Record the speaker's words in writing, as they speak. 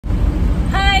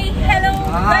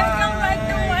Welcome back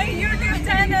to my YouTube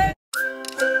channel.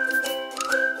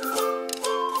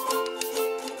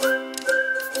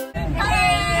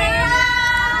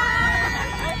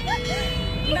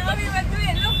 ನಾವಿವತ್ತು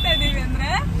ಎಲ್ಲಿ ಹೋಗ್ತಾ ಇದೀವಿ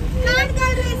ಅಂದ್ರೆ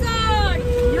ಕಾಡ್ಗಲ್ ರೆಸಾರ್ಟ್.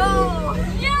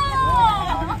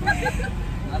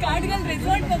 ಕಾಡ್ಗಲ್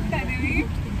ರೆಸಾರ್ಟ್ ಹೋಗ್ತಾ ಇದೀವಿ.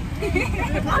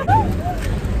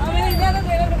 ಆಮೇಲೆ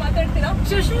ಇನ್ಯಾರಾದ್ರೂ ಏನಾದ್ರು ಮಾತಾಡ್ತೀರಾ?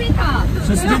 Sushmita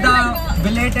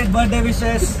belated birthday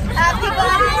wishes. Happy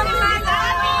birthday.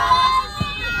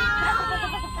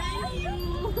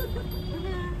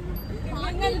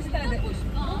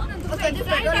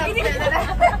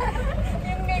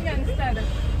 ಹೆಂಗ ಅನಿಸ್ತಾ ಇದೆ?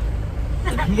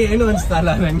 ನಿಮ್ಗೆ ಏನು ಅನಿಸ್ತಾ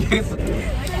ಇಲ್ಲ ನಂಗೆ.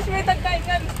 ಸುಷ್ಮಿತಕ್ಕ ಹೆಂಗ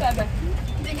ಅನಿಸ್ತಾ ಇದೆ?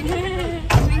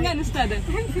 ಹೆಂಗ ಅನಿಸ್ತಾ ಇದೆ?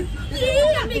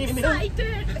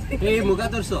 ಏ ಮುಖ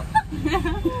ತೋರ್ಸು.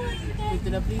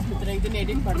 ಪ್ಲೀಸ್ ಮಿತ್ರ ಇದನ್ನ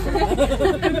ಎಡಿಟ್ ಮಾಡ್ಕೊಳ್ಳಿ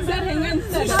ಸರ್. ಹೆಂಗ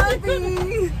ಅನಿಸ್ತಾ ಇದೆ?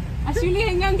 ಅಶ್ವಿನಿ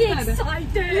ಹೆಂಗ ಅನಿಸ್ತಾ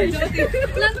ಇದೆ?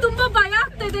 ನಂಗೆ ತುಂಬಾ ಭಯ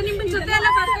ಆಗ್ತಾ ಇದೆ ನಿಮ್ಮ ಜೊತೆ ಎಲ್ಲ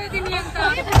ಬರ್ತಾ ಇದ್ದೀನಿ ಅಂತ.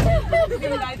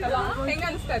 ಆಯ್ತಲ್ಲ ಹೆಂಗ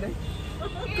ಅನಿಸ್ತಾ ಇದೆ?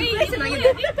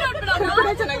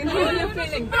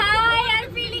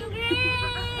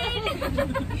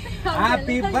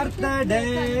 Happy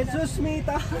birthday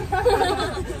Susmita.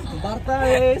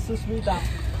 Birthday Susmita.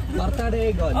 Birthday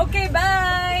girl. Okay,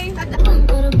 bye.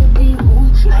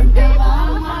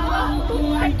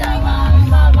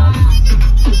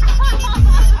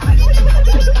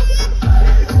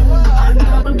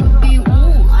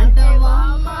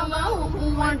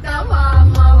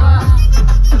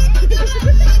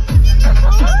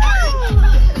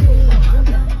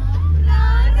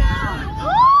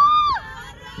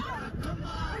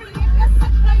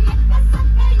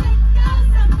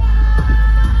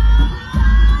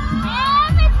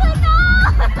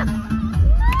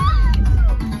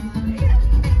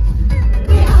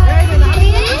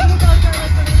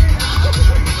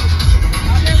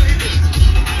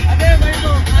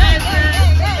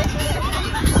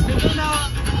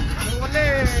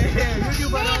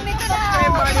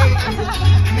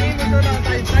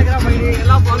 Instagram ID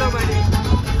ಎಲ್ಲ ಫಾಲೋ ಮಾಡಿ.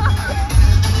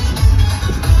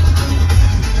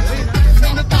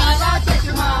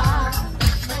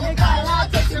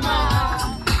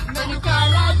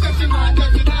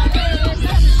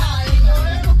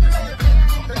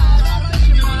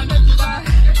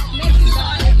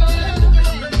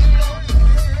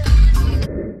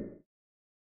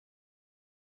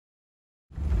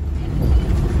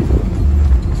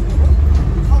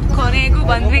 ಕೊನೆಗೂ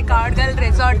ಬಂದ್ವಿ ಕಾಡ್ಗಲ್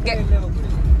ರೆಸಾರ್ಟ್ಗೆ.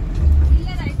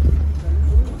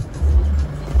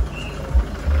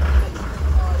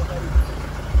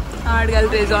 ಕಾಡ್ಗಲ್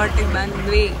ರೆಸಾರ್ಟ್ಗೆ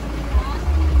ಬಂದ್ವಿ.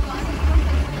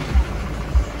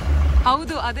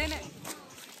 ಹೌದು ಅದೇನೆ.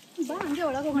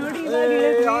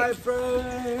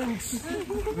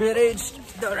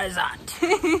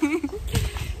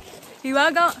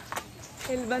 ಇವಾಗ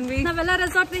ಇಲ್ಲಿ ಬಂದ್ವಿ. ನಾವೆಲ್ಲ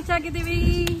ರೆಸಾರ್ಟ್ ರೀಚ್ ಆಗಿದ್ದೀವಿ.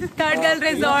 ಕಾಡ್ಗಲ್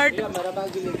resort.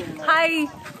 Hi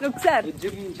look sir.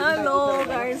 Hello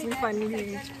guys, V funny.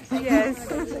 Yes.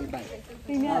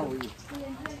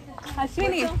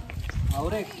 Ashwini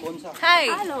hi.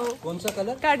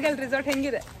 Colour ಕಾಡ್ಗಲ್ resort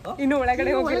ಹೆಂಗಿದೆ? ಇನ್ನು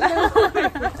ಒಳಗಡೆ ಹೋಗಿಲ್ಲ.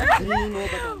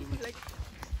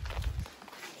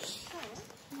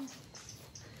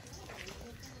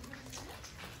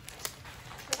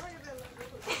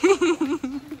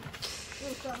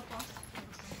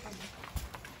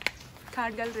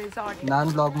 ಕಾಡ್ಗಲ್ ರೆಸಾರ್ಟ್ ನಾನು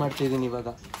ಬ್ಲಾಗ್ ಮಾಡ್ತಿದ್ದೀನಿ ಇವಾಗ.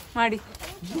 ಮಾಡಿ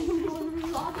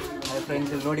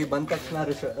ಫ್ರೆಂಡ್ಸ್. ಇಲ್ಲಿ ನೋಡಿ, ಬಂದ ತಕ್ಷಣ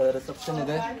ರಿಸೆಪ್ಷನ್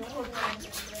ಇದೆ.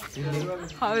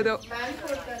 ಹೌದು,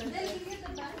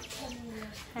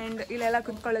 ಅಂಡ್ ಇಲ್ಲೆಲ್ಲ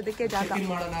ಕುತ್ಕೊಳ್ಳೋದಕ್ಕೆ ಜಾಗ.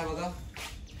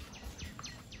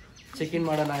 ಚೆಕ್ ಇನ್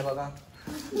ಮಾಡೋಣ ಇವಾಗ.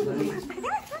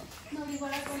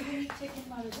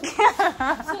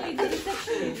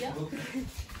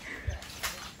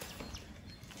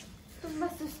 ತುಂಬಾ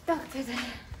ಸುಸ್ತಾಗ್ತಿದೆ.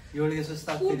 ಇವಳಿಗೆ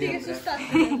ಸುಸ್ತಾಗ್ತಿದೆ.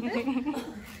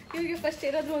 ಇವ್ರಿಗೆ ಫಸ್ಟ್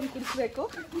ಏನಾದ್ರೂ ಒಂದು ಕುಡಿಸ್ಬೇಕು.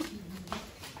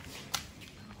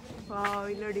 ವಾವ್,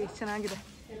 ಇಲ್ಲಿ ನೋಡಿ ಎಷ್ಟು ಚೆನ್ನಾಗಿದೆ.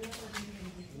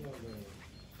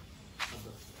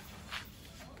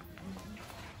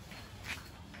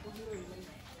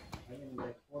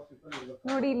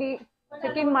 ನೋಡಿ, ಇಲ್ಲಿ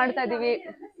ಚೆಕ್ ಇನ್ ಮಾಡ್ತಾ ಇದೀವಿ.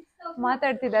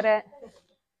 ಮಾತಾಡ್ತಿದ್ದಾರೆ.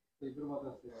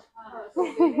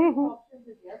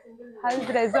 House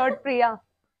resort Priya?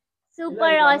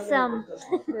 Super awesome.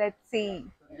 Let's see.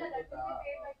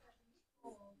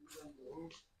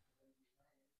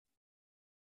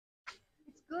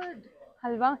 It's good.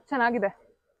 ಅಲ್ವಾ? ಚೆನ್ನಾಗಿದೆ.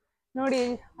 ನೋಡಿ,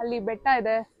 ಅಲ್ಲಿ ಬೆಟ್ಟ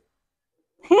ಇದೆ.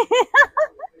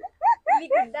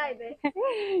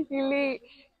 ಇಲ್ಲಿ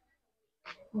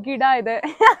ಗಿಡ ಇದೆ.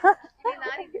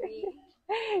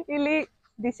 ಇಲ್ಲಿ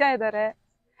ದಿಶಾ ಇದ್ದಾರೆ.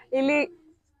 ಇಲ್ಲಿ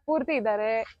ಪೂರ್ತಿ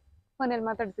ಇದ್ದಾರೆ, ಫೋನಲ್ಲಿ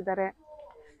ಮಾತಾಡ್ತಿದ್ದಾರೆ.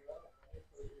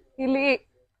 ಇಲ್ಲಿ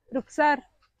ರುಕ್ಸಾರ್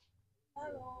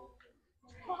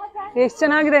ಎಷ್ಟು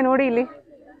ಚೆನ್ನಾಗಿದೆ ನೋಡಿ ಇಲ್ಲಿ.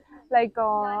 ಲೈಕ್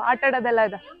ಆಟ ಆಡೋದೆಲ್ಲ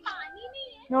ಇದೆ.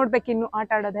 ನೋಡ್ಬೇಕು ಇನ್ನು ಆಟ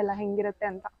ಆಡೋದೆಲ್ಲ ಹೆಂಗಿರುತ್ತೆ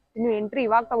ಅಂತ. ಇನ್ನು ಎಂಟ್ರಿ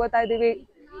ಇವಾಗ ತಗೋತಾ ಇದೀವಿ,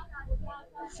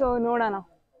 ಸೊ ನೋಡೋಣ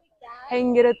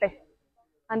ಹೆಂಗಿರುತ್ತೆ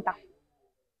ಅಂತ.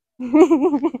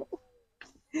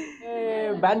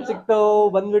 ಬ್ಯಾನ್ ಸಿಕ್ತು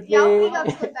ಬಂದ್ಬಿಟ್ಲಿ.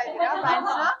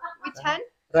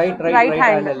 ರೈಟ್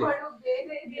ಹ್ಯಾಂಡ್ ಅಲ್ಲಿ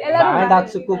ಬ್ಯಾಂಡ್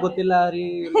ಹಾಕ್ಸಕ್ಕೂ ಗೊತ್ತಿಲ್ಲ ರೀ,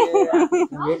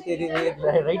 ಹೇಳ್ತಿದೀವಿ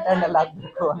ರೈಟ್ ಹ್ಯಾಂಡ್ ಅಲ್ಲಿ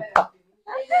ಹಾಕ್ಬೇಕು ಅಂತ.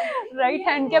 ರೈಟ್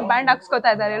ಹ್ಯಾಂಡ್ಗೆ ಬ್ಯಾಂಡ್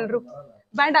ಹಾಕ್ಸ್ಕೊತಾ ಇದಾರೆ ಎಲ್ರು.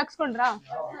 ಬ್ಯಾಂಡ್ ಹಾಕ್ಸ್ಕೊಂಡ್ರಾ?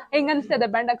 ಹೆಂಗ ಅನ್ಸ್ತದೆ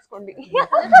ಬ್ಯಾಂಡ್ ಹಾಕ್ಸ್ಕೊಂಡಿ?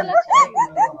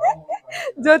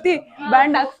 ಜ್ಯೋತಿ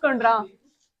ಬ್ಯಾಂಡ್ ಹಾಕ್ಸ್ಕೊಂಡ್ರಾ?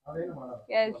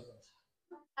 ಎಸ್.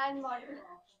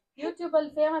 ಯೂಟ್ಯೂಬ್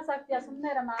ಅಲ್ಲಿ ಫೇಮಸ್ ಆಗ್ತೀಯಾ, ಸುಮ್ಮನೆ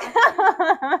ರಮ್ಮ.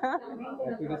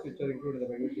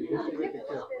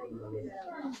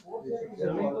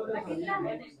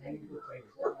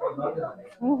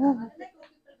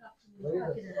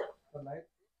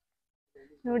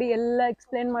 ನೋಡಿ ಎಲ್ಲ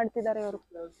ಎಕ್ಸ್ಪ್ಲೇನ್ ಮಾಡ್ತಿದ್ದಾರೆ ಅವರು.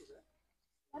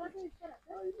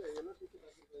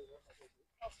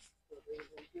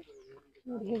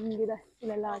 ನೋಡಿ ಹೆಂಗಿದೆ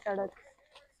ಇಲ್ಲೆಲ್ಲ ಆಟ ಆಡೋದು.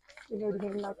 ನೋಡಿ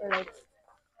ಹೆಂಗ್ ಆಟ ಆಡೋದು.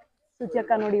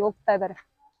 ಸುಚಕ್ಕ ನೋಡಿ ಹೋಗ್ತಾ ಇದಾರೆ,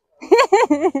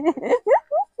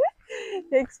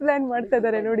 ಎಕ್ಸ್ಪ್ಲೇನ್ ಮಾಡ್ತಾ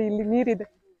ಇದಾರೆ. ನೋಡಿ ಇಲ್ಲಿ ನೀರಿದೆ.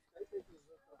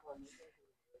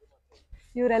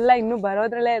 ಇವರೆಲ್ಲ ಇನ್ನು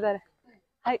ಬರೋದ್ರಲ್ಲೇ ಇದ್ದಾರೆ.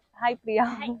 ಹಾಯ್ ಪ್ರಿಯಾ.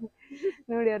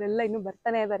 ನೋಡಿ ಅವರೆಲ್ಲ ಇನ್ನು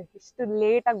ಬರ್ತಾನೆ ಇದ್ದಾರೆ. ಎಷ್ಟು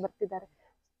ಲೇಟ್ ಆಗಿ ಬರ್ತಿದ್ದಾರೆ,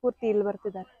 ಪೂರ್ತಿ ಇಲ್ಲಿ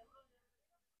ಬರ್ತಿದ್ದಾರೆ.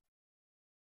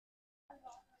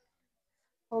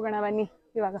 ಹೋಗೋಣ ಬನ್ನಿ.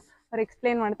 ಇವಾಗ ಅವ್ರು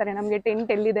ಎಕ್ಸ್ಪ್ಲೇನ್ ಮಾಡ್ತಾರೆ ನಮ್ಗೆ ಟೆಂಟ್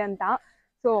ಎಲ್ಲಿದೆ ಅಂತ.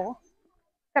 ಸೊ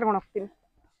ಕರ್ಕೊಂಡು ಹೋಗ್ತೀನಿ.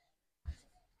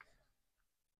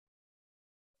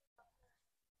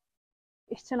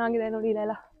 ಎಷ್ಟು ಚೆನ್ನಾಗಿದೆ ನೋಡಿ,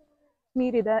 ಇಲ್ಲೆಲ್ಲ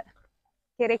ನೀರಿದೆ,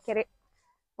 ಕೆರೆ.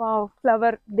 Wow,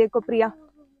 flower ದೇಕೋ Priya,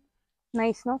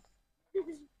 nice no.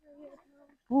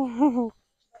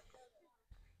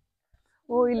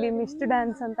 ಓ ಇಲ್ಲಿ ಮಿಸ್ಟ್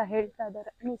ಡ್ಯಾನ್ಸ್ ಅಂತ ಹೇಳ್ತಾ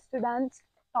ಇದ್ದಾರೆ. Mist dance,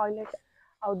 toilet,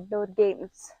 outdoor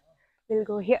games, will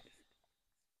go here.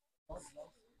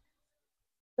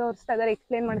 ತೋರಿಸ್ತಾ ಇದ್ದಾರೆ,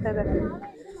 ಎಕ್ಸ್ಪ್ಲೇನ್ ಮಾಡ್ತಾ ಇದ್ದಾರೆ.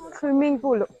 Swimming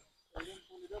pool,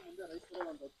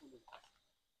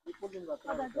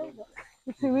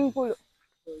 swimming pool.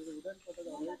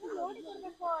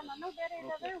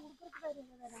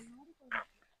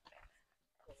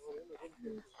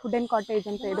 Wooden cottage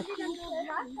ಅಂತ ಇದೆ.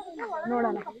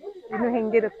 ನೋಡೋಣ ಇನ್ನು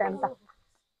ಹೆಂಗಿರುತ್ತೆ ಅಂತ.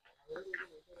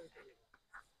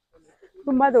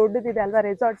 ತುಂಬಾ ದೊಡ್ಡದಿದೆ ಅಲ್ವಾ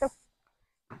ರೆಸಾರ್ಟ್.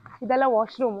 ಇದೆಲ್ಲ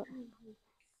ವಾಶ್ರೂಮ್,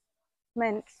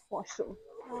 ಮೆನ್ಸ್ ವಾಶ್ರೂಮ್.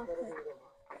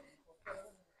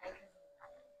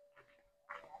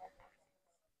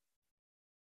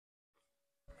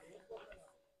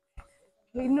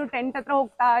 ಇನ್ನು ಟೆಂಟ್ ಹತ್ರ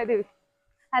ಹೋಗ್ತಾ ಇದೀವಿ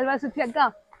ಅಲ್ವಾ ಸುಚಿ ಅಕ್ಕ?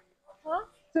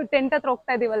 ಟೆಂಟ್ ಹತ್ರ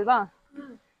ಹೋಗ್ತಾ ಇದೀವಲ್ವಾ?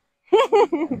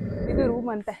 ಇದು ರೂಮ್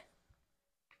ಅಂತೆ.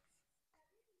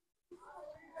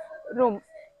 ರೂಮ್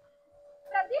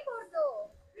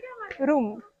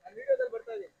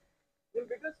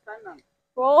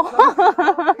ಓ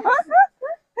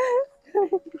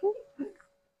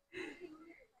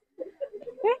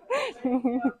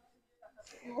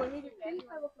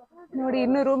ನೋಡಿ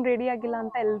ಇನ್ನು ರೂಮ್ ರೆಡಿ ಆಗಿಲ್ಲ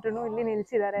ಅಂತ ಎಲ್ರು ಇಲ್ಲಿ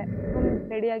ನಿಲ್ಸಿದ್ದಾರೆ. ರೂಮ್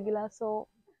ರೆಡಿ ಆಗಿಲ್ಲ, ಸೊ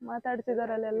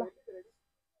ಮಾತಾಡ್ತಿದಾರೆ ಅಲ್ಲೆಲ್ಲ.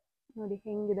 ನೋಡಿ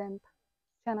ಹೆಂಗಿದೆ ಅಂತ,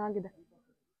 ಚೆನ್ನಾಗಿದೆ,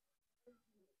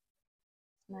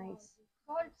 ನೈಸ್.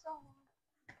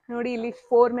 ನೋಡಿ ಇಲ್ಲಿ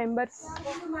 4 members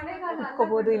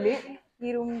ಕುತ್ಕೋಬಹುದು. ಇಲ್ಲಿ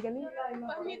ಈ ರೂಮ್ಗೆ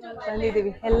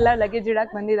ಬಂದಿದೀವಿ, ಎಲ್ಲ ಲಗೇಜ್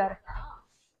ಇಡಕ್ ಬಂದಿದ್ದಾರೆ.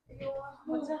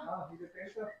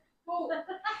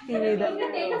 ಟಿವಿ ಇದೆ.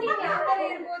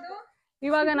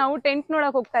 ಇವಾಗ ನಾವು ಟೆಂಟ್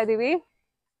ನೋಡಕ್ ಹೋಗ್ತಾ ಇದೀವಿ.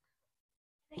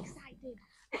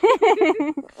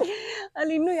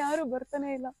 ಅಲ್ಲಿ ಇನ್ನು ಯಾರು ಬರ್ತಾನೆ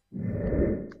ಇಲ್ಲ,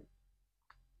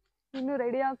 ಇನ್ನು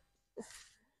ರೆಡಿ ಆಗ್.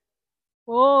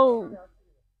 ಓ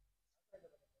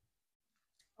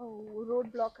ರೋಡ್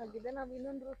ಬ್ಲಾಕ್ ಆಗಿದೆ. ನಾವು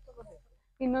ಇನ್ನೊಂದು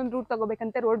ರೂಟ್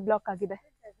ತಗೋಬೇಕಂತೆ. ರೋಡ್ ಬ್ಲಾಕ್ ಆಗಿದೆ.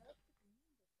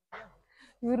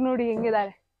 ಇವ್ರು ನೋಡಿ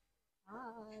ಹೆಂಗಿದ್ದಾರೆ.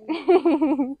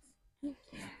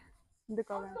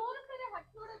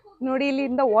 ನೋಡಿ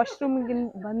ಇಲ್ಲಿಂದ ವಾಶ್ರೂಮ್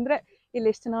ಬಂದ್ರೆ ಇಲ್ಲಿ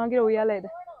ಎಷ್ಟು ಚೆನ್ನಾಗಿರೋ ಉಯ್ಯಾಲೆ ಇದೆ.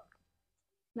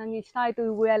 ನಂಗೆ ಇಷ್ಟ ಆಯ್ತು ಈ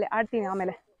ಉಯ್ಯಾಲೆ, ಆಡ್ತೀನಿ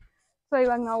ಆಮೇಲೆ. ಸೊ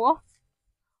ಇವಾಗ ನಾವು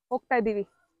ಹೋಗ್ತಾ ಇದ್ದೀವಿ.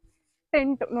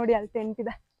 ಟೆಂಟ್ ನೋಡಿ, ಅಲ್ಲಿ ಟೆಂಟ್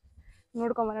ಇದೆ,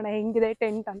 ನೋಡ್ಕೊಂಬರೋಣ ಹೆಂಗಿದೆ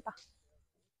ಟೆಂಟ್ ಅಂತ.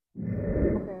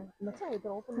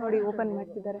 ನೋಡಿ ಓಪನ್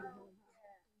ಮಾಡ್ತಿದ್ದಾರೆ,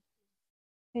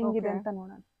 ಹೆಂಗಿದೆ ಅಂತ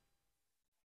ನೋಡೋಣ.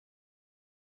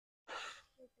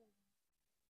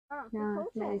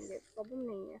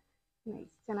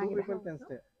 ಚೆನ್ನಾಗಿದೆ.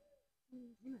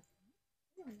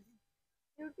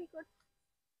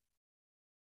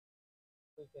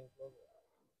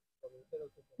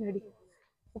 ನೋಡಿ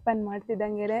ಓಪನ್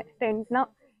ಮಾಡ್ತಿದ್ದಂಗೆ ಟೆಂಟ್ ನ.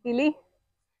 ಇಲ್ಲಿ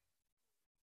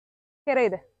ಕೆರೆ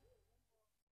ಇದೆ,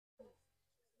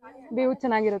 ವ್ಯೂ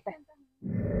ಚೆನ್ನಾಗಿರುತ್ತೆ.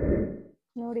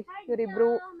 ನೋಡಿ ಇವರಿಬ್ರು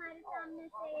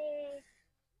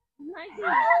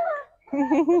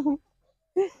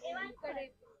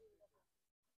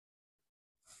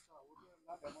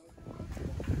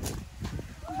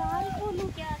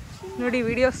ನೋಡಿ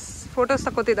ವಿಡಿಯೋಸ್ ಫೋಟೋಸ್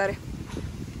ತಗೋತಿದ್ದಾರೆ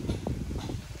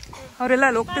ಅವರೆಲ್ಲ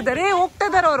ಹೋಗ್ತಿದ್ದಾರೆ ಹೋಗ್ತಾ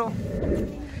ಇದಾರೆ ಅವರು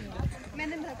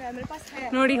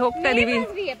ನೋಡಿ ಹೋಗ್ತಾ ಇದೀವಿ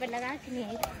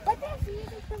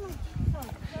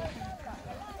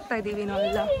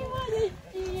ನಾವೆಲ್ಲ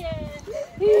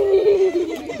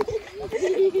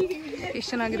ಎಷ್ಟು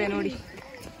ಚೆನ್ನಾಗಿದೆ ನೋಡಿ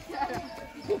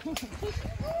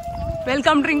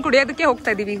ವೆಲ್ಕಮ್ ಡ್ರಿಂಕ್ ಕುಡಿಯೋದಕ್ಕೆ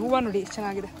ಹೋಗ್ತಾ ಇದೀವಿ ಹೂವು ನೋಡಿ ಎಷ್ಟು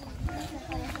ಚೆನ್ನಾಗಿದೆ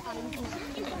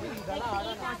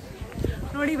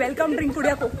ನೋಡಿ ವೆಲ್ಕಮ್ ಡ್ರಿಂಕ್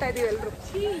ಕುಡಿಯೋಕೆ ಹೋಗ್ತಾ ಇದೀವಿ ಎಲ್ರು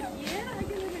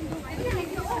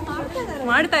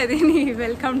ಮಾಡ್ತಾ ಇದೀನಿ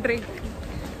ವೆಲ್ಕಮ್ ಡ್ರಿಂಕ್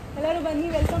ಎಲ್ಲರೂ ಬನ್ನಿ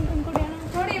ವೆಲ್ಕಮ್ ಡ್ರಿಂಕ್ ಕುಡಿಯೋಣ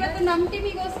ನೋಡಿ ಇವತ್ತು ನಮ್ಮ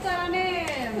ಟೀಮಿಗೋಸ್ಕರನೇ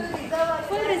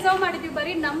ಫುಲ್ ರಿಸರ್ವ್ ಮಾಡಿದ್ವಿ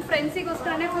ಬರೀ ನಮ್ಮ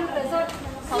ಫ್ರೆಂಡ್ಸಿಗೋಸ್ಕರನೇ ಫುಲ್ ರೆಸಾರ್ಟ್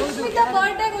ಸುಸ್ಮಿತಾ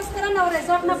ಬರ್ಡೇಗೋಸ್ಕರ ನಾವು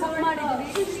ರೆಸಾರ್ಟ್ನ ಬುಕ್ ಮಾಡಿದ್ವಿ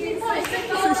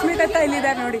ಸುಸ್ಮಿತಾ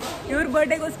ಇಲ್ಲಿದ್ದಾರೆ ನೋಡಿ ಇವ್ರ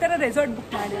ಬರ್ಡೇಗೋಸ್ಕರ ರೆಸಾರ್ಟ್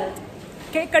ಬುಕ್ ಮಾಡಿದ್ದಾರೆ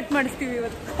ಕೇಕ್ ಕಟ್ ಮಾಡಿಸ್ತೀವಿ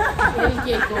ಇವತ್ತು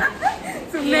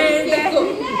ಸುಮ್ಮನೆ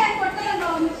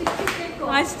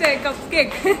ಅಷ್ಟೇ ಕಪ್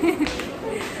ಕೇಕ್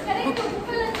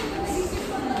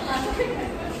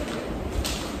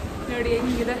ನೋಡಿ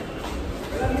ಹೆಂಗಿದೆ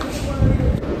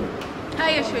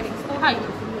hi Ashwini hi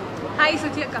hi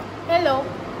Suchi ಅಕ್ಕ hello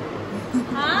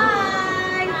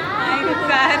hi hi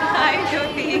sir hi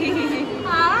ಜ್ಯೋತಿ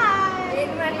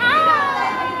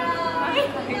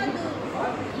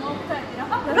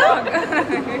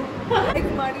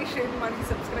ಲೈಕ್ ಮಾಡಿ ಶೇರ್ ಮಾಡಿ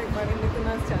ಸಬ್ಸ್ಕ್ರೈಬ್ ಮಾಡಿ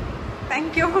ಮಿಥುನಾಸ್ channel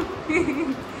thank you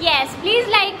Yes, please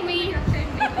like me.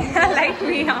 Like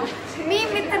me Me,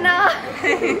 Mithuna.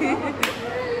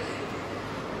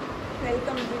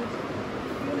 Welcome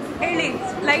ಹೇಳಿ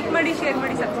ಲೈಕ್ ಮಾಡಿ ಶೇರ್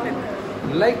ಮಾಡಿ ಸಬ್ಸ್ಕ್ರೈಬ್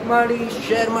ಲೈಕ್ ಮಾಡಿ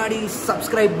ಶೇರ್ ಮಾಡಿ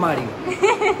ಸಬ್ಸ್ಕ್ರೈಬ್ ಮಾಡಿ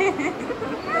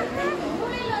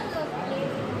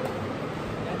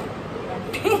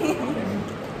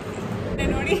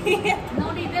ನೋಡಿ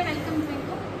ನೋಡಿ ಇದೆ ವೆಲ್ಕಮ್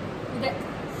ಡ್ರಿಂಕ್ ಇದೆ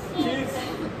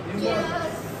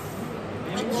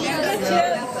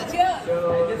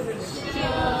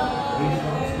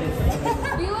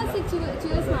ವ್ಯೂವರ್ಸ್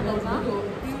ಚಿಯರ್ಸ್ ಮಾಡಲ್ವಾ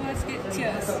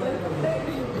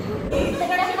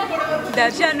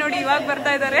ದರ್ಶನ್ ನೋಡಿ ಇವಾಗ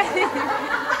ಬರ್ತಾ ಇದ್ದಾರೆ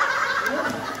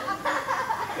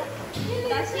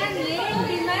ದರ್ಶನ್ ಏನ್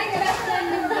ಡಿಮ್ಯಾಂಡ್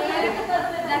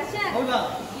ದರ್ಶನ್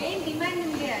ಏನ್ ಡಿಮ್ಯಾಂಡ್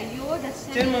ನಿಮ್ಗೆ ಅಯ್ಯೋ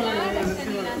ದರ್ಶನ್ ನಮ್ಮ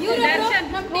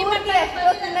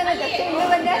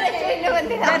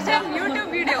ದರ್ಶನ್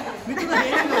ಯೂಟ್ಯೂಬ್ ವಿಡಿಯೋ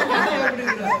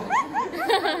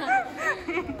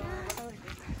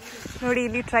ನೋಡಿ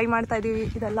ಇಲ್ಲಿ ಟ್ರೈ ಮಾಡ್ತಾ ಇದೀವಿ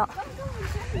ಇದೆಲ್ಲ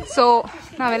ಸೊ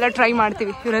ನಾವೆಲ್ಲ ಟ್ರೈ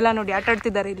ಮಾಡ್ತೀವಿ ಇವರೆಲ್ಲ ನೋಡಿ ಆಟ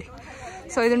ಆಡ್ತಿದ್ದಾರೆ ಇಲ್ಲಿ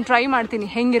ಸೊ ಇದನ್ನ ಟ್ರೈ ಮಾಡ್ತೀನಿ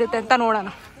ಹೆಂಗಿರುತ್ತೆ ಅಂತ ನೋಡೋಣ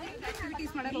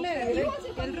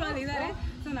ಎಲ್ಲರೂ ಅಲ್ಲಿದ್ದಾರೆ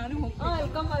ಸೊ ನಾನು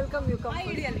ವೆಲ್ಕಮ್ ವೆಲ್ಕಮ್ ಯು ಕಮ್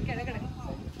ಇಡಿ ಅಲ್ಲಿ ಕೆಳಗಡೆ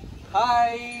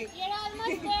ಹಾಯ್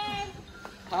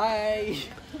ಹಾಯ್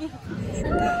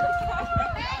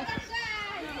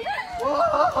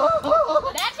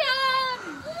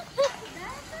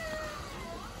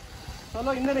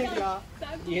ಚಲೋ ಹಿಂದೆ ಇದೆಯಾ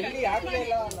ಎಲ್ಲಿ ಆಗ್ಲೇ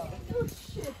ಇಲ್ಲ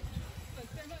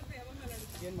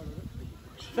ಏನ್ ಮಾಡೋದು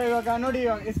ಸರ್ ಇವಾಗ ನೋಡಿ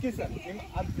ಎಸ್ಕಿ ಸರ್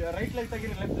ರೈಟ್ ಲೆಗ್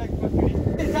ತೆಗೀರಿ ಲೆಫ್ಟ್ ಲೆಗ್ ಬರ್ತೀವಿ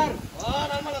ಸರ್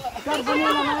ನಾನು ಮಾಡಲ್ಲ ಸರ್ ಬನ್ನಿ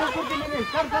ನಾನು ಹೇಳ್ಕೊಡ್ತೀನಿ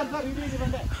ಸರ್ ಸರ್ ಸರ್ ಇದು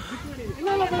ಬಂದೆ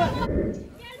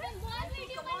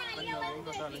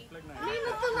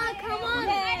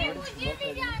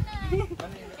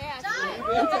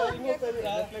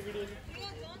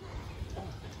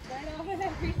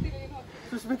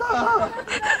ಸುಸ್ಮಿತಾ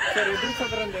ಸರ್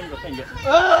ಎದುರಿಸೋದ್ರಂತ ಏನು ಗೊತ್ತಂಗೆ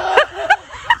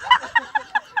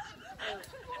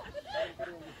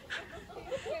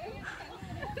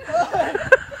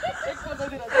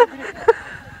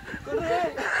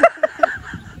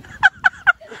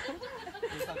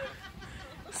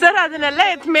ಸರ್ ಅದನ್ನೆಲ್ಲ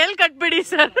ಎತ್ ಮೇಲ್ ಕಟ್ಬಿಡಿ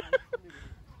ಸರ್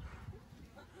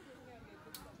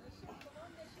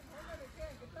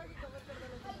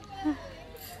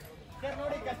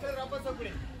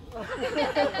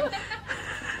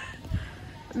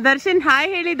ದರ್ಶನ್ ಹಾಯ್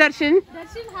ಹೇಳಿ Darshan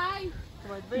hi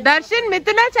Darshan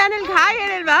ಮಿಥುನಾ channel hi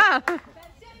ಹೇಳಿಲ್ವಾ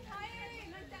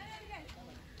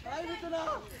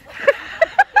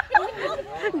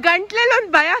ಗಂಟ್ಲಲ್ಲಿ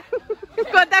ಒಂದು ಭಯ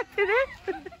ಗೊತ್ತಾಗ್ತಿದೆ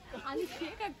ಅಲ್ಲಿ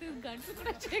ಶೇಕ್ ಆಗ್ತಿದೆ ಗಂಟು ಕೂಡ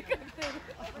ಶೇಕ್ ಆಗ್ತಿದೆ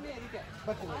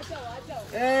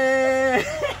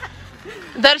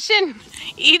ದರ್ಶನ್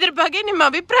ಇದ್ರ ಬಗ್ಗೆ ನಿಮ್ಮ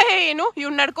ಅಭಿಪ್ರಾಯ ಏನು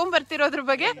ಇವ್ ನಡ್ಕೊಂಡ್ ಬರ್ತಿರೋದ್ರ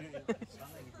ಬಗ್ಗೆ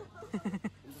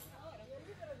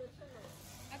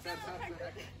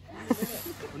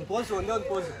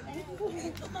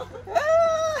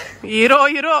ಇರೋ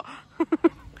ಇರೋ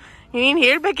ನೀನ್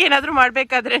ಹೇಳ್ಬೇಕೇನಾದ್ರೂ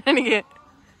ಮಾಡ್ಬೇಕಾದ್ರೆ ನನಗೆ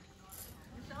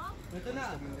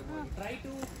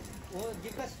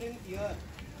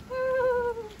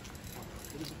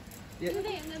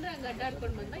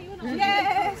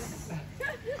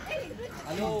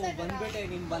ಹಲೋ ಬಂದ್ಬಿಟ್ಟೆ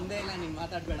ನೀನ್ ಬಂದೇ ಇಲ್ಲ ನೀನ್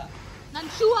ಮಾತಾಡ್ಬೇಡ ನಾನು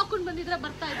ಶೂ ಹಾಕೊಂಡು ಬಂದಿದ್ರೆ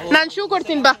ಬರ್ತಾ ಇದ್ದೆ ನಾನ್ ಶೂ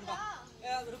ಕೊಡ್ತೀನಿ ಬಾ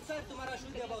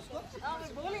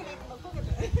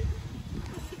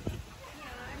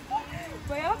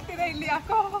ಭಯ ಆಗ್ತಿದೆ ಇಲ್ಲಿ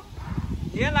ಯಾಕೋ.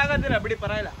 ಏನಾಗೋದಿಲ್ಲ ಬಿಡಿ,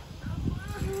 ಪರವಾಗಿಲ್ಲ.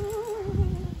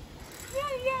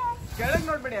 ಕೆಳಗೆ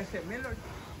ನೋಡ್ಬೇಡಿ ಅಷ್ಟೇ, ಮೇಲೆ ನೋಡಿ,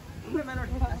 ಮೇಲೆ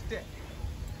ನೋಡಿ ಅಷ್ಟೇ,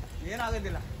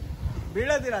 ಏನಾಗೋದಿಲ್ಲ,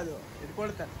 ಬೀಳೋದಿಲ್ಲ, ಅದು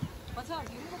ಇಟ್ಕೊಳ್ತಾರೆ.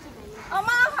 ಅಮ್ಮ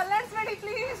ಅಲ್ಲಾಡ್ಸ್ಬೇಡಿ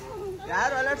ಪ್ಲೀಸ್.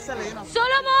 ಯಾರು ಅಲರ್ಟ್ಸಲ್ಲ, ಏನೋ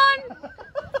ಸೊಲೊಮನ್,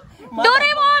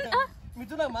 ಡೋರೇಮೋನ್,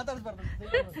 ಮಿಥುನ ಮಾತಾಡ್ಬಾರ್ದು.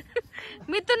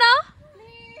 ಮಿಥುನ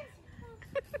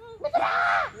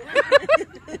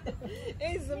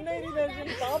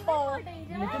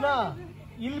ಮಿಥುನ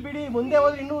ಇಲ್ಲಿ ಬಿಡಿ, ಮುಂದೆ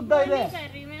ಹೋದ್ರೆ ಇನ್ನೂ ಉದ್ದ ಇದೆ.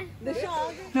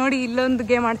 ನೋಡಿ ಇಲ್ಲೊಂದು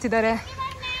ಗೇಮ್ ಆಡ್ತಿದ್ದಾರೆ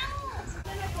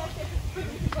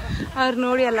ಅವ್ರು,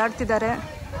 ನೋಡಿ ಅಲ್ಲಿ ಆಡ್ತಿದ್ದಾರೆ.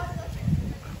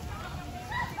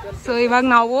 ಸೊ ಇವಾಗ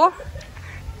ನಾವು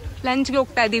ಲಂಚ್ಗೆ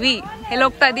ಹೋಗ್ತಾ ಇದೀವಿ. ಎಲ್ಲಿ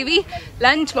ಹೋಗ್ತಾ ಇದೀವಿ?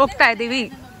 ಲಂಚ್ಗೆ ಹೋಗ್ತಾ ಇದೀವಿ.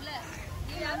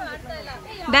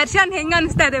 ದರ್ಶನ್ ಹೆಂಗ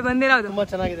ಅನಿಸ್ತಾ ಇದೆ ಬಂದಿರೋದು? ತುಂಬಾ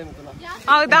ಚೆನ್ನಾಗಿದೆ ಮಿಥುನ.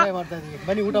 ಹೌದಾ?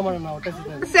 ಬನ್ನಿ ಊಟ ಮಾಡೋಣ, ಹೊಟ್ಟೆ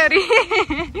ಸಿಗ್ತದೆ. ಸರಿ.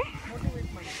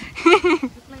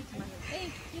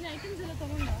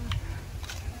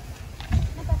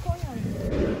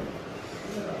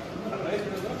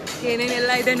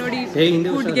 ಏನೇನೆಲ್ಲ ಇದೆ ನೋಡಿ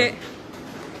ಫುಡ್ಗೆ.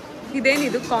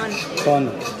 ಇದೇನಿದು? ಕಾರ್ನ್,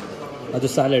 ಅದು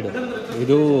ಸ್ಯಾಲೆಡ್,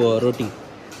 ಇದು ರೋಟಿ,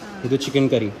 ಇದು chicken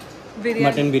curry,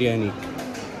 mutton biryani,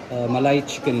 malai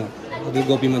chicken, ಅದು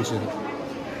ಗೋಬಿ ಮಂಚೂರಿ.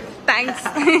 ಥ್ಯಾಂಕ್ಸ್.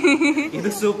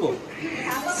 ಇದು ಸೂಪ್.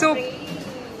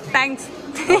 ಥ್ಯಾಂಕ್ಸ್.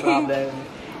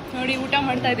 ನೋಡಿ ಊಟ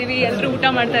ಮಾಡ್ತಾ ಇದೀವಿ, ಎಲ್ಲರೂ ಊಟ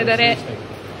ಮಾಡ್ತಾ ಇದ್ದಾರೆ.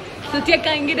 ಸುಚಿಯಕ್ಕ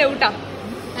ಹೆಂಗಿದೆ ಊಟ?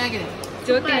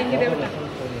 ಜ್ಯೋತಿ ಹೆಂಗಿದೆ ಊಟ?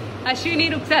 ಅಶ್ವಿನಿ,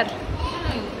 ರುಕ್ಸರ್,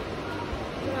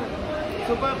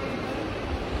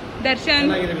 ದರ್ಶನ್,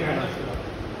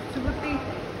 ಸುಭಕ್ತಿ,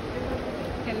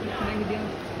 ಎಲ್ಲರೂ ಚೆನ್ನಾಗಿದೆಯಾ?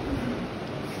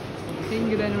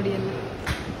 ಹೆಂಗಿದೆ ನೋಡಿ ಎಲ್ಲ.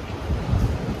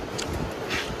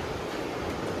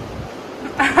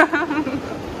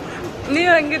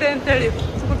 ನೀವು ಹೆಂಗಿದೆ ಅಂತ ಹೇಳಿ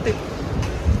ಸುಭಕ್ತಿ.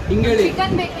 ಹಿಂಗೇಳಿ,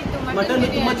 ಮಟನ್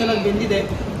ತುಂಬಾ ಚೆನ್ನಾಗಿ ಬೆಂದಿದೆ,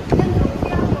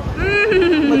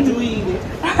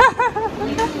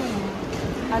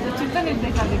 ಅದು ಚಿಕನ್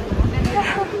ಇರ್ಬೇಕಾಗಿತ್ತು.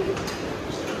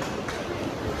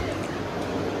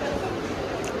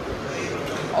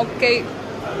 ಓಕೆ,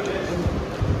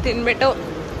 ತಿನ್ಬಿಟ್ಟು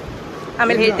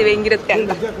ಆಮೇಲೆ ಹೇಳ್ತೀವಿ ಹೆಂಗಿರುತ್ತೆ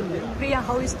ಅಂತ. Priya,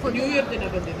 how is food?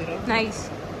 Nice.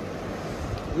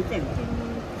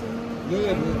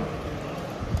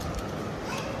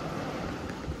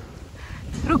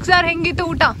 ರುಕ್ಸಾರ್ ಹೆಂಗಿತ್ತು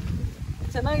ಊಟ?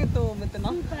 ಚೆನ್ನಾಗಿತ್ತು. ಮತ್ತೆ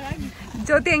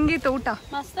ಜ್ಯೋತಿ ಹೆಂಗಿತ್ತು ಊಟ?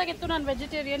 ಮಸ್ತಾಗಿತ್ತು. ನಾನು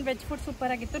ವೆಜಿಟೇರಿಯನ್, ವೆಜ್ ಫುಡ್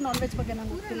ಸೂಪರ್ ಆಗಿತ್ತು. ನಾನ್ ವೆಜ್ ಬಗ್ಗೆ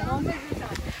ನಂಗೆ ಗೊತ್ತಿಲ್ಲ.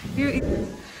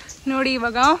 ನೋಡಿ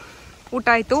ಇವಾಗ ಊಟ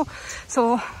ಆಯಿತು. ಸೊ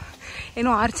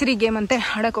ಏನೋ ಆರ್ಚರಿ ಗೇಮ್ ಅಂತೆ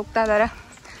ಆಡೋಕೆ ಹೋಗ್ತಾ ಇದ್ದಾರೆ.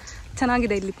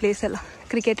 ಚೆನ್ನಾಗಿದೆ ಇಲ್ಲಿ ಪ್ಲೇಸ್ ಎಲ್ಲ,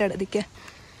 ಕ್ರಿಕೆಟ್ ಆಡೋದಕ್ಕೆ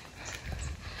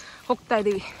ಹೋಗ್ತಾ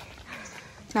ಇದ್ದೀವಿ.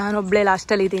 ನಾನೊಬ್ಬಳೇ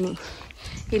ಲಾಸ್ಟಲ್ಲಿ ಇದ್ದೀನಿ,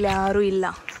 ಇಲ್ಲಿ ಯಾರೂ ಇಲ್ಲ.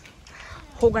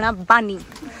 ಹೋಗೋಣ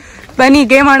ಬನ್ನಿ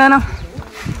ಗೇಮ್ ಆಡೋಣ.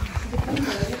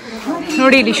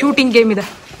 ನೋಡಿ ಇಲ್ಲಿ ಶೂಟಿಂಗ್ ಗೇಮ್ ಇದೆ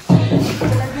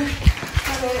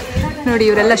ನೋಡಿ,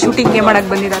 ಇವರೆಲ್ಲ ಶೂಟಿಂಗ್ ಗೇಮ್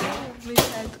ಆಡಕ್ಕೆ ಬಂದಿದ್ದಾರೆ.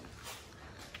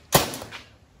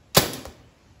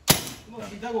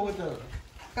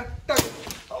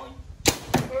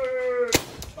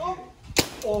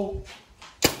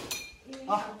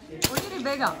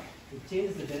 ಬೇಗ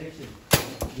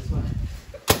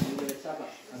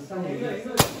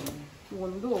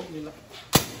ಒಂದು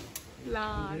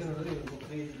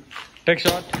ಟೇಕ್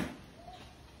ಶಾಟ್.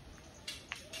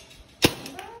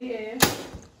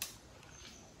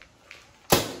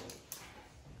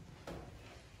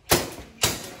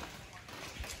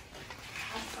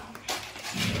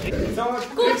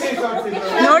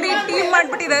 ನೋಡಿ ಟೀಮ್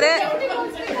ಮಾಡ್ಬಿಟ್ಟಿದ್ದಾರೆ.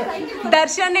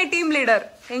 Darshan team leader.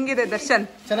 ಹೆಂಗಿದೆ ದರ್ಶನ್?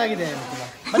 ಚೆನ್ನಾಗಿದೆ.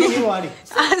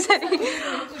 ಸರಿ,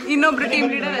 ಇನ್ನೊಬ್ರು team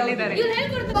leader ಅಲ್ಲಿದ್ದಾರೆ.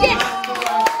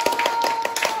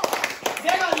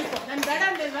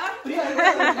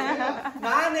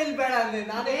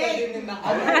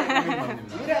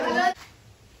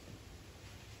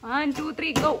 One, 2,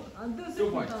 3, go.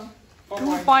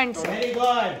 2 points. Very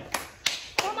good.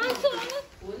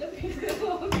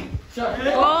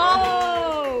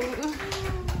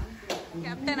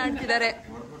 Captain ಆಡ್ತಿದ್ದಾರೆ.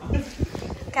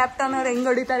 ಕ್ಯಾಪ್ಟನ್ ಅವ್ರು ಹೆಂಗ್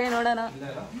ಹೊಡಿತಾರೆ ನೋಡೋಣ.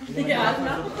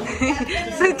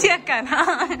 ಸುಚಿ ಅಕ್ಕನ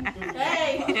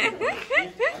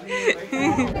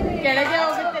ಕೆಳಗೆ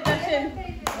ಹೋಗುತ್ತೆ ದರ್ಶನ್.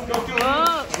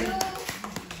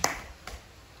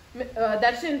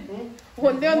 ದರ್ಶನ್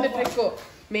ಒಂದೇ ಒಂದು ಟ್ರಿಕ್,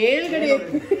 ಮೇಲ್ಗಡೆ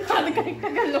ಅದು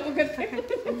ಕರೆಕ್ಟಾಗಿ ಅಲ್ಲಿ ಹೋಗುತ್ತೆ.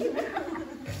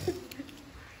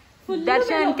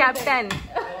 Darshan captain.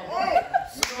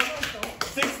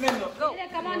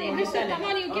 Come on,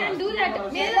 you can do that.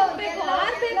 ಮೇಲೆ ಹೋಗ್ಬೇಕು,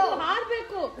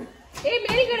 ಹಾರ್ಬೇಕು. ಏ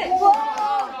ಮೇಲ್ಗಡೆ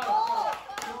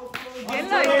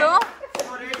ಎಲ್ಲೋಯ್ತು?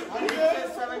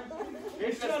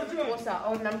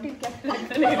 ಅವ್ರು ನಮ್ಮ ಟೀಮ್ ಕ್ಯಾಪ್ಟನ್.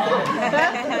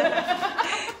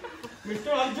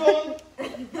 ಮಿಸ್ಟರ್ ಅರ್ಜುನ್.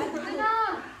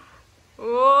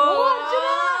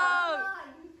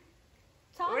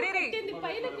 ಹೊಡಿರಿ.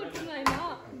 ಪೈನ ಕೊಟ್ಟು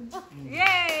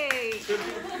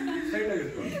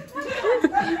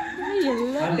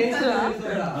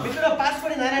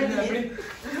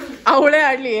ಅವಳೇ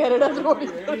ಆಡ್ಲಿ ಎರಡಾದ್ರೂ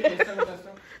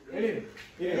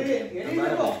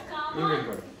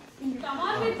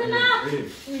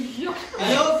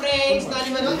ಹಲೋ ಫ್ರೆಂಡ್ಸ್, ನಾನು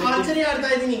ನಿಮ್ಮನ್ನು ಆರ್ಚರಿ ಆಡ್ತಾ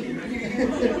ಇದ್ದೀನಿ.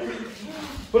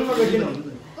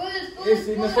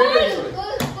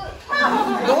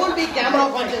 Don't be camera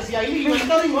conscious. ಇಲ್ಲಿ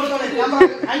ಎಂತವ್ರು ನೋಡ್ತಾರೆ ಕ್ಯಾಮರಾ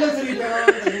ಹ್ಯಾಂಡಲ್ ಸರಿ ಇಲ್ಲ.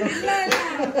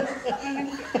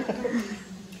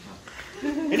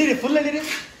 ಎಡೀರಿ, ಫುಲ್ ಎಡೀರಿ.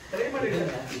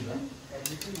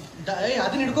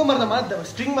 ಅದನ್ನ ಹಿಡ್ಕೊಂಬಾರ್ದಮ್ಮ,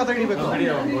 ಸ್ಟ್ರಿಂಗ್ ಮಾತ್ರ ಹಿಡಿಬೇಕು.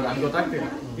 ಅದು ಗೊತ್ತಾಗ್ತಿಲ್ಲ.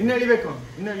 ಇನ್ನು ಎಳಿಬೇಕು,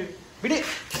 ಇನ್ನು ಎಳಿ ಬಿಡಿ.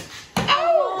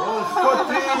 4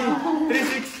 3 3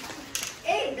 6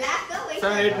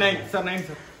 7 8 9 ಸರ್ 9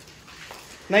 ಸರ್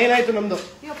 9 ಆಯ್ತು ನಮ್ದು.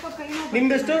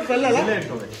 ನಿಮ್ದೆಷ್ಟು? 12 ಅಲ್ಲ?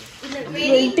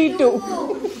 22.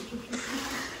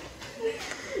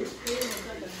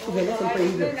 ಸ್ವಲ್ಪ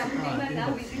ಇದೆ.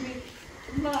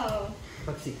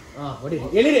 ಪಕ್ಷಿ. ಹೊಡಿರಿ,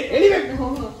 ಎಳಿರಿ, ಎಳಿಬೇಕು.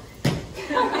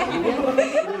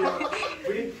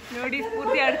 ನೋಡಿ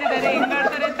ಸ್ಫೂರ್ತಿ ಆಡ್ತಿದ್ದಾರೆ, ಹೆಂಗ್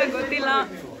ಆಡ್ತಾರೆ ಅಂತ ಗೊತ್ತಿಲ್ಲ.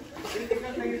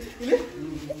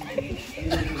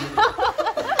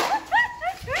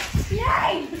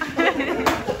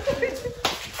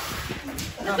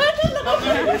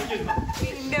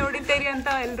 ಹಿಂದೆ ಹೊಡಿತೇರಿ ಅಂತ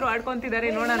ಎಲ್ರು ಆಡ್ಕೊಂತಿದ್ದಾರೆ,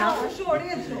 ನೋಡೋಣ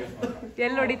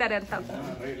ಎಲ್ಲಿ ಹೊಡಿತಾರೆ ಅಂತ.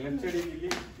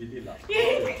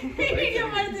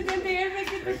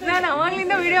 ನಾನು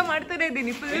ಅವಾಗ್ಲಿಂದ ವಿಡಿಯೋ ಮಾಡ್ತಾನೆ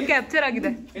ಇದ್ದೀನಿ, ಫುಲ್ ಕ್ಯಾಪ್ಚರ್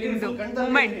ಆಗಿದೆ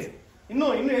ಮೂಮೆಂಟ್. ಇನ್ನು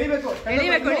ಎಳಿಬೇಕು,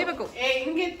 ಎಳಿಬೇಕು ಎಳಿಬೇಕು.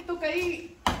 ಹಿಂಗಿತ್ತು ಕೈ.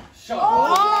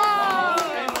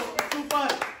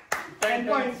 ಸೂಪರ್. 10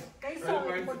 ಪಾಯಿಂಟ್ಸ್.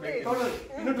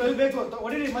 ಇನ್ನು 12 ಬೇಕು.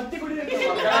 ಹೊಡಿರಿ, ಮತ್ತೆ ಹೊಡಿರಿ.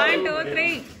 1 2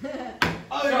 3.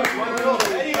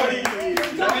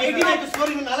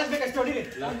 ಸ್ಕೋರ್ ಇನ್ನು 4 ಬೇಕಷ್ಟು. ಹೊಡಿರಿ.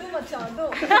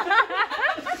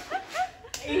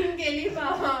 ಹಿಂಗೆಲಿ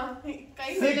ಬಾಬಾ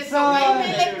ಕೈ 6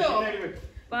 ಮೇಲೆತ್ತು.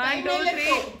 1 2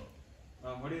 3.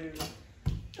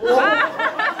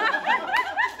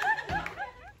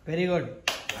 Very good.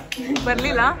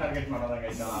 ಬರ್ಲಿಲ್ಲ.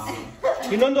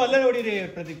 ಇನ್ನೊಂದು ಅಲ್ಲೇ ಹೊಡಿರಿ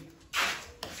ಪ್ರದೀಪ್.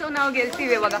 ಸೊ ನಾವು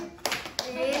ಗೆಲ್ತೀವಿ ಇವಾಗ.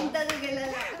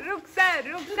 ರುಕ್ sir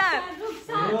ರುಕ್ sir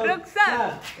ರುಕ್ sir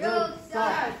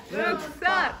ರುಕ್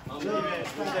sir.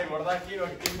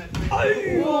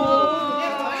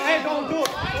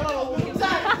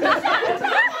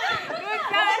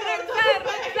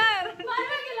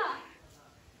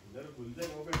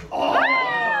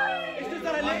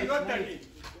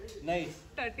 Nice.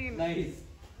 13. Nice.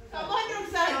 Come on,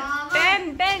 Ruksar. 10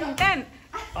 10 10.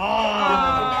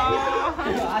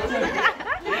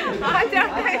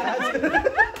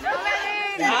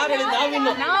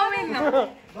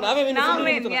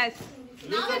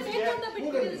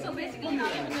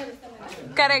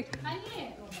 Correct.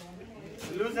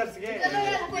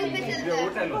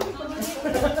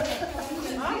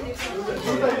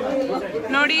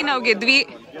 ನೋಡಿ ನಾವು ಗೆದ್ವಿ.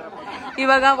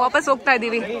 ಇವಾಗ ವಾಪಸ್ ಹೋಗ್ತಾ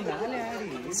ಇದೀವಿ,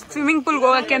 ಸ್ವಿಮ್ಮಿಂಗ್ ಪೂಲ್ಗೆ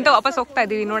ಹೋಗಕ್ಕೆ ಅಂತ ವಾಪಸ್ ಹೋಗ್ತಾ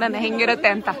ಇದೀವಿ. ನೋಡೋಣ ಹೆಂಗಿರುತ್ತೆ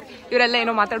ಅಂತ. ಇವರೆಲ್ಲ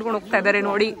ಏನೋ ಮಾತಾಡ್ಕೊಂಡು ಹೋಗ್ತಾ ಇದ್ದಾರೆ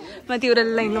ನೋಡಿ, ಮತ್ತೆ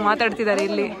ಇವರೆಲ್ಲ ಇನ್ನು ಮಾತಾಡ್ತಿದ್ದಾರೆ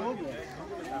ಇಲ್ಲಿ.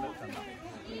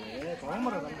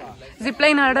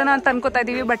 ಜಿಪ್ಲೈನ್ ಆಡೋಣ ಅಂತ ಅನ್ಕೋತಾ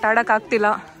ಇದೀವಿ, ಬಟ್ ಆಡಕ್ ಆಗ್ತಿಲ್ಲ.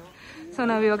 ಸೊ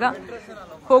ನಾವಿವಾಗ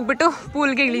ಹೋಗ್ಬಿಟ್ಟು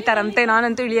ಪೂಲ್ಗೆ ಇಳಿತಾರಂತೆ.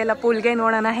 ನಾನಂತೂ ಇಳಿಯಲ್ಲ ಪೂಲ್ಗೆ,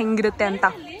 ನೋಡೋಣ ಹೆಂಗಿರುತ್ತೆ ಅಂತ.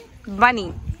 ಬನ್ನಿ.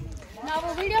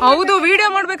 ಹೌದು, ವಿಡಿಯೋ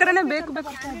ಮಾಡ್ಬೇಕಾದ್ರೆ ಬೇಕು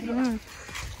ಬೇಕು.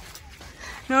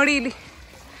 ನೋಡಿ ಇಲ್ಲಿ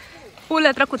ಪೂಲ್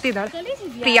ಹತ್ರ ಕೂತಿದ್ದಾಳೆ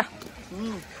ಪ್ರಿಯಾ.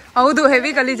 ಹೌದು,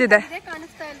 ಹೆವಿ ಗಲೀಜಿದೆ.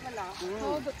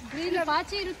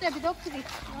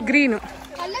 ಗ್ರೀನು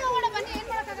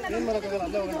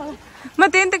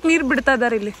ಮತ್ತೆಂತಕ್ಕೆ ನೀರು ಬಿಡ್ತಾ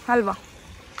ಇದಾರೆ ಇಲ್ಲಿ ಅಲ್ವಾ?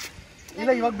 ಇಲ್ಲ,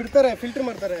 ಇವಾಗ ಬಿಡ್ತಾರೆ, ಫಿಲ್ಟರ್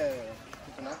ಮಾಡ್ತಾರೆ.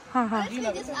 ಹಾ ಹಾ.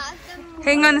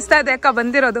 ಹೆಂಗ ಅನಿಸ್ತಾ ಇದೆ ಅಕ್ಕ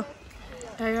ಬಂದಿರೋದು?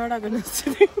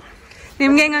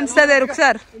 ನಿಮ್ಗೆ ಹೆಂಗ ಅನಿಸ್ತಾ ಇದೆ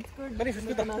ರುಕ್ಸರ್?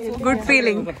 Good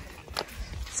feeling.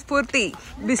 ಸ್ಫೂರ್ತಿ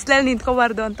ಬಿಸಿಲಲ್ಲಿ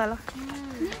ನಿಂತ್ಕೋಬಾರ್ದು ಅಂತಲ್ಲ.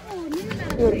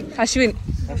 ಅಶ್ವಿನ್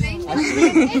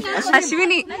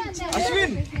ಅಶ್ವಿನಿ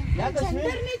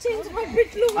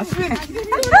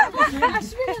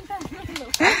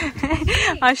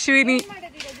ಅಶ್ವಿನಿ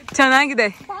ಚೆನ್ನಾಗಿದೆ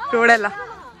ರೋಡೆಲ್ಲ.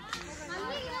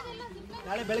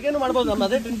 ನಾಳೆ ಬೆಳಗ್ಗೆನೂ ಮಾಡ್ಬೋದು ನಮ್ಮ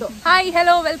ಅದೇ ಟ್ರಿಂಟು. Hi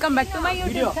hello welcome back to my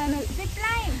YouTube channel.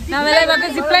 ನಾವೆಲ್ಲ ಇವಾಗ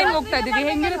ಜಿಪ್ ಲೈನ್ ಹೋಗ್ತಾ ಇದೀವಿ,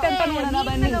 ಹೆಂಗಿರುತ್ತೆ ಅಂತ ನೋಡೋಣ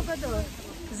ಬನ್ನಿ.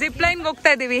 ಜಿಪ್ ಲೈನ್ ಹೋಗ್ತಾ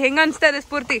ಇದೀವಿ, ಹೆಂಗ ಅನ್ಸ್ತಾ ಇದೆ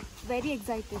ಸ್ಫೂರ್ತಿ? Very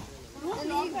excited.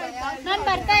 ನಾನು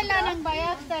ಬರ್ತಾ ಇಲ್ಲ, ನಂಗೆ ಭಯ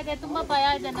ಆಗ್ತಾ ಇದೆ, ತುಂಬಾ ಭಯ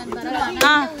ಇದೆ. ನಾನು ಬರಲ್ಲ.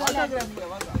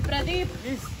 ಪ್ರದೀಪ್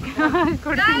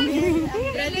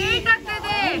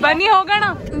ಬನ್ನಿ ಹೋಗೋಣ.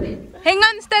 ಹೆಂಗ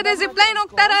ಅನ್ಸ್ತಾ ಇದೆ ಜಿಪ್ ಲೈನ್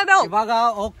ಹೋಗ್ತಾ ಇರೋದು? ಇವಾಗ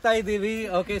ಹೋಗ್ತಾ ಇದೀವಿ.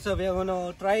 Okay, so we are gonna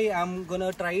try. I am gonna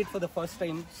try it for the first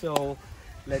time. So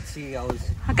let's see how is.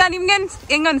 ಅಕ್ಕ ನಿಮ್ಗೆ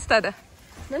ಹೆಂಗ ಅನ್ಸ್ತಾ ಇದೆ?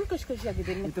 ನಾನು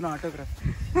ಖುಷಿಯಾಗಿದ್ದೀನಿ. ಮಿಥುನ ಆಟೋಗ್ರಾಫ್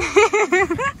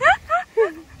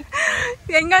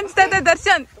ಹೆಂಗ ಅನ್ಸ್ತಾ ಇದೆ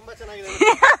ದರ್ಶನ್?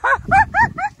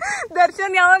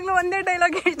 ದರ್ಶನ್ ಯಾವಾಗ್ಲೂ ಒಂದೇ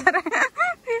ಡೈಲಾಗ್ ಹೇಳ್ತಾರೆ.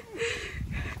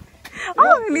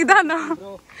 ನಿಧಾನ.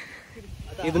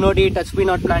 ಇದು ನೋಡಿ touch B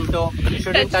not plant.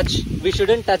 V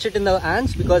shouldn't touch it in the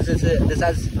hands because this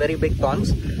has very big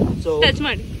thorns. So touch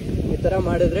ಮಾಡಿ ಈ ತರ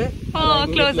ಮಾಡಿದ್ರೆ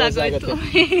ಕ್ಲೋಸ್ ಆಗುತ್ತೆ.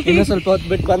 ಇನ್ನು ಸ್ವಲ್ಪ ಹೊತ್ತು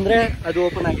ಬಿಟ್ಟು ಬಂದ್ರೆ ಅದು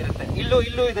ಓಪನ್ ಆಗಿರುತ್ತೆ. ಇಲ್ಲೂ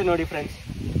ಇದೆ ನೋಡಿ ಫ್ರೆಂಡ್ಸ್,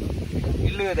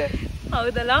 ಇಲ್ಲೂ ಇದೆ.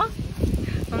 ಹೌದಲ್ಲ?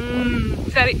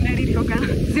 ಸರಿ ನಡೀರಿ ಹೋಗೋಣ.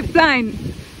 ಜಿಪ್ ಲೈನ್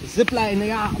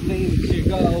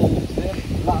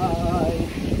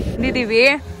ಇದೀವಿ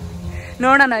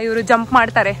ನೋಡೋಣ. ಇವರು ಜಂಪ್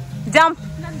ಮಾಡ್ತಾರೆ. ಜಂಪ್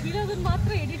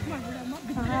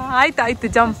ಆಯ್ತು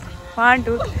ಜಂಪ್ 1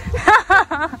 2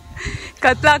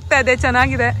 ಕತ್ಲಾಗ್ತಾ ಇದೆ.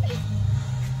 ಚೆನ್ನಾಗಿದೆ.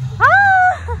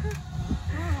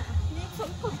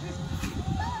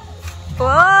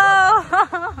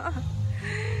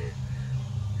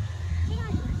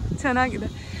 ಚೆನ್ನಾಗಿದೆ.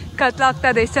 ಕತ್ಲಾಗ್ತಾ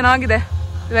ಇದೆ. ಎಷ್ಟು ಚೆನ್ನಾಗಿದೆ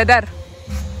ವೆದರ್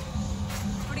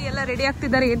ನೋಡಿ. ಎಲ್ಲ ರೆಡಿ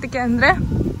ಆಗ್ತಿದ್ದಾರೆ. ಏತಕ್ಕೆ ಅಂದ್ರೆ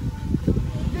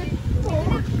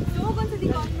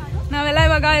ನಾವೆಲ್ಲ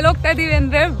ಇವಾಗ ಎಲ್ಲಿ ಹೋಗ್ತಾ ಇದೀವಿ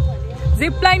ಅಂದ್ರೆ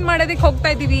ಜಿಪ್ ಲೈನ್ ಮಾಡೋದಕ್ಕೆ ಹೋಗ್ತಾ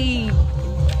ಇದೀವಿ.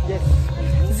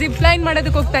 ಜಿಪ್ ಲೈನ್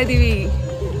ಮಾಡೋದಕ್ಕೆ ಹೋಗ್ತಾ ಇದೀವಿ.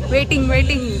 ವೇಟಿಂಗ್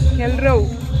ಎಲ್ರು.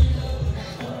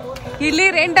 ಇಲ್ಲಿ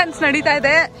ರೈನ್ ಡ್ಯಾನ್ಸ್ ನಡೀತಾ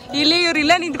ಇದೆ. ಇಲ್ಲಿ ಇವ್ರು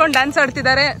ಇಲ್ಲೇ ನಿಂತ್ಕೊಂಡು ಡ್ಯಾನ್ಸ್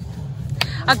ಆಡ್ತಿದ್ದಾರೆ.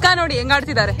 ಅಕ್ಕ ನೋಡಿ ಹೆಂಗ್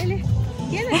ಆಡ್ತಿದ್ದಾರೆ.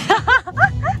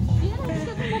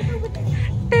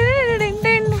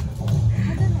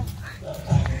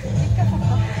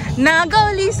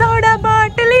 ನಾಗೋಲಿ ಸೋಡಾ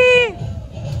ಬಾಟಲಿ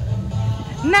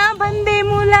ನಾ ಬಂದೆ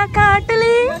ಮೂಲ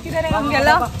ಕಾಟಲಿ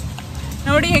ಹಂಗೆಲ್ಲ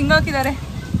ನೋಡಿ ಹೆಂಗ್ ಹಾಕಿದ್ದಾರೆ.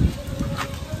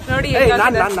 ನೋಡಿ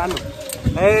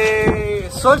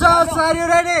soldiers are you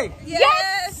ready?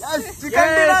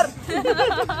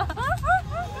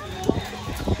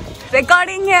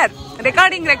 Recording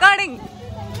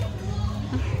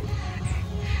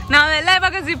ನಾವೆಲ್ಲ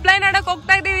ಇವಾಗ ಜಿಪ್ ಲೈನ್ ಆಡಕ್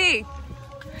ಹೋಗ್ತಾ ಇದೀವಿ.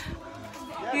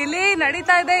 ಇಲ್ಲಿ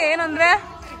ನಡೀತಾ ಇದೆ ಏನಂದ್ರೆ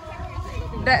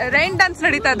ರೈನ್ ಡ್ಯಾನ್ಸ್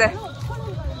ನಡೀತಾ ಇದೆ.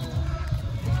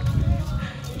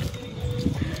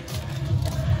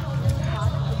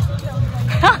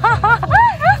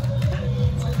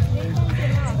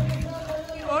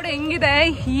 ರೋಡ್ ಹೆಂಗಿದೆ.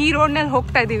 ಈ ರೋಡ್ನಲ್ಲಿ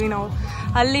ಹೋಗ್ತಾ ಇದೀವಿ ನಾವು.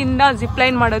 ಅಲ್ಲಿಂದ ಜಿಪ್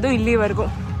ಲೈನ್ ಮಾಡೋದು ಇಲ್ಲಿವರೆಗೂ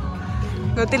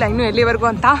ಗೊತ್ತಿಲ್ಲ ಇನ್ನು ಎಲ್ಲಿವರೆಗೂ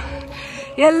ಅಂತ.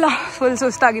 ಎಲ್ಲ ಫುಲ್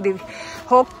ಸುಸ್ತಾಗಿದ್ದೀವಿ.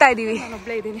 ಹೋಗ್ತಾ ಇದ್ದೀವಿ.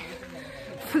 ನಾನೊಬ್ಬಳೇ ಇದ್ದೀನಿ.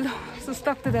 ಫುಲ್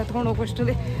ಸುಸ್ತಾಗ್ತದೆ ಹತ್ಕೊಂಡು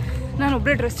ಹೋಗೋಷ್ಟರಲ್ಲಿ.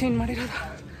 ನಾನೊಬ್ಬಳೇ ಡ್ರೆಸ್ ಚೇಂಜ್ ಮಾಡಿರೋದು.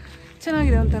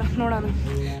 ಚೆನ್ನಾಗಿದೆ ಒಂಥರ ನೋಡೋಣ.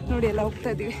 ನೋಡಿ ಎಲ್ಲ ಹೋಗ್ತಾ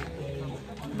ಇದ್ದೀವಿ.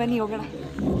 ಬನ್ನಿ ಹೋಗೋಣ.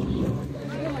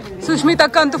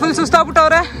 ಸುಷ್ಮಿತಕ್ಕ ಅಂತೂ ಫುಲ್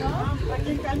ಸುಸ್ತಾಗ್ಬಿಟ್ಟವ್ರೆ.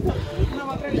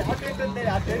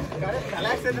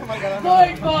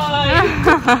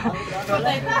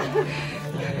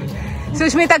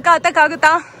 ಸುಷ್ಮಿತಕ್ಕ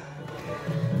ಹತ್ತಕ್ಕಾಗುತ್ತಾ?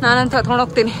 ನಾನಂತೂ ಹತ್ಕೊಂಡು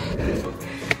ಹೋಗ್ತೀನಿ.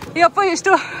 ಯಪ್ಪ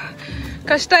ಎಷ್ಟು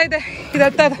ಕಷ್ಟ ಇದೆ ಇದು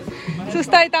ಹತ್ತದ.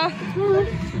 ಸುಸ್ತಾಯ್ತಾ?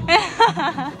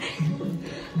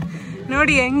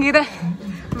 ನೋಡಿ ಹೆಂಗಿದೆ.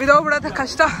 ಬಿದೋಗ್ಬಿಡೋದ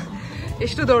ಕಷ್ಟ.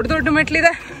 ಎಷ್ಟು ದೊಡ್ಡ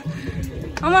ಮೆಟ್ಲಿದೆ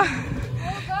ಅಮ್ಮ.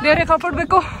 ದೇವ್ರೆ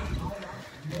ಕಾಪಾಡಬೇಕು.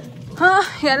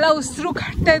 ಎಲ್ಲ ಉಸಿರು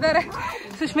ಕಟ್ತಾ ಇದ್ದಾರೆ.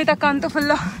 ಸುಷ್ಮಿತಕ್ಕ ಅಂತೂ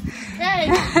ಫುಲ್ಲು.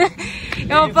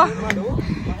 ಯಪ್ಪ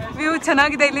ವ್ಯೂ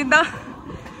ಚೆನ್ನಾಗಿದೆ ಇಲ್ಲಿಂದ.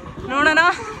 ನೋಡೋಣ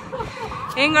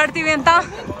ಹೆಂಗ್ ಆಡ್ತೀವಿ ಅಂತ.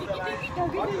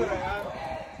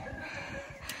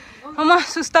 ಅಮ್ಮ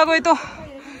ಸುಸ್ತಾಗೋಯ್ತು.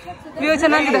 ವ್ಯೂ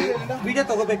ಚೆನ್ನಾಗಿದೆ. ವಿಡಿಯೋ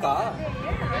ತಗೋಬೇಕಾ?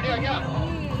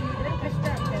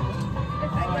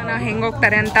 ಹೆಂಗ್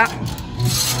ಹೋಗ್ತಾರೆ ಅಂತ.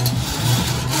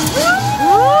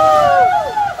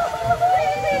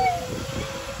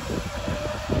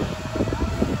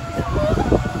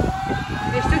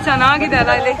 ಎಷ್ಟು ಚೆನ್ನಾಗಿದೆ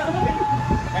ಅಲ್ಲ ಇಲ್ಲಿ.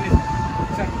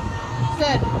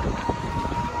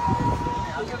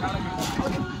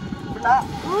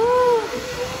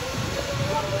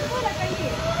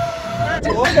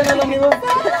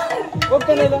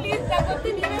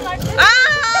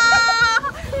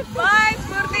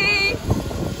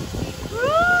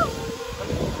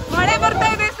 ಮಳೆ ಬರ್ತಾ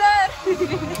ಇದೆ ಸರ್.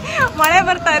 ಮಳೆ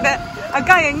ಬರ್ತಾ ಇದೆ ಅಕ್ಕ.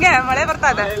 ಹೆಂಗೆ ಮಳೆ ಬರ್ತಾ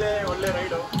ಇದೆ?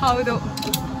 ಹೌದು.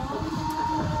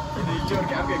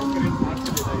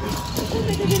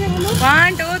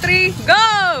 1 2 3 ಗೋ.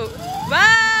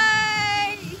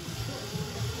 ಬಾಯ್.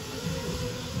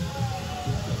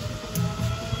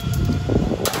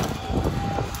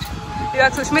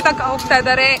 ಇವಾಗ ಸುಷ್ಮಿತಕ್ಕ ಹೋಗ್ತಾ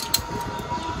ಇದ್ದಾರೆ.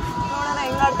 ನೋಡೋಣ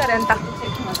ಹೆಂಗ್ ಆಡ್ತಾರೆ ಅಂತ.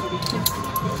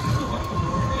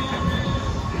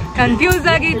 ಕನ್ಫ್ಯೂಸ್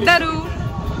ಆಗಿ ಇದ್ದರು.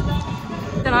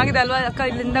 ಚೆನ್ನಾಗಿದೆ ಅಲ್ವಾ ಅಕ್ಕ?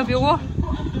 ಇಲ್ಲಿಂದ ವ್ಯೂ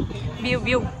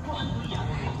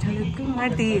ಚಲಕು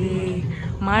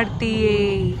ಮಾಡ್ತೀಯೇ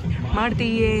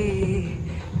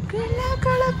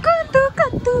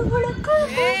ಕತ್ತು ಹುಳಕು.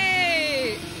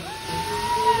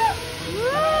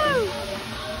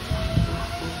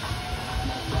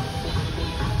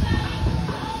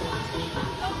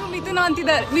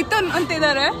 ಮಿಥುನ್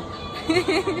ಅಂತಿದ್ದಾರೆ.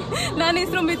 ನನ್ನ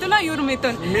ಹೆಸರು ಮಿಥುನ, ಇವ್ರು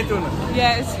ಮಿಥುನ್.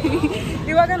 ಎಸ್.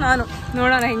 ಇವಾಗ ನಾನು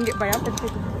ನೋಡೋಣ ಹೆಂಗೆ. ಭಯ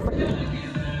ಪಡ್ತಿದ್ದೆ.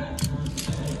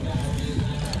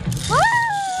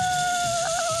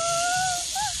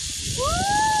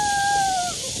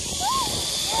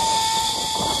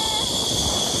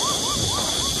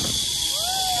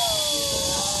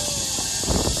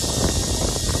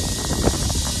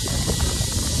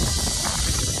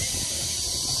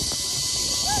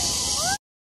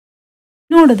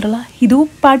 ನೋಡಿದ್ರಲ್ಲ, ಇದು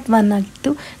ಪಾರ್ಟ್ 1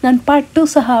 ಆಗಿತ್ತು. ನಾನು ಪಾರ್ಟ್ 2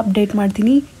 ಸಹ ಅಪ್ಡೇಟ್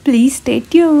ಮಾಡ್ತೀನಿ. Please stay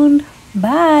tuned.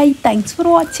 Bye. Thanks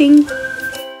for watching.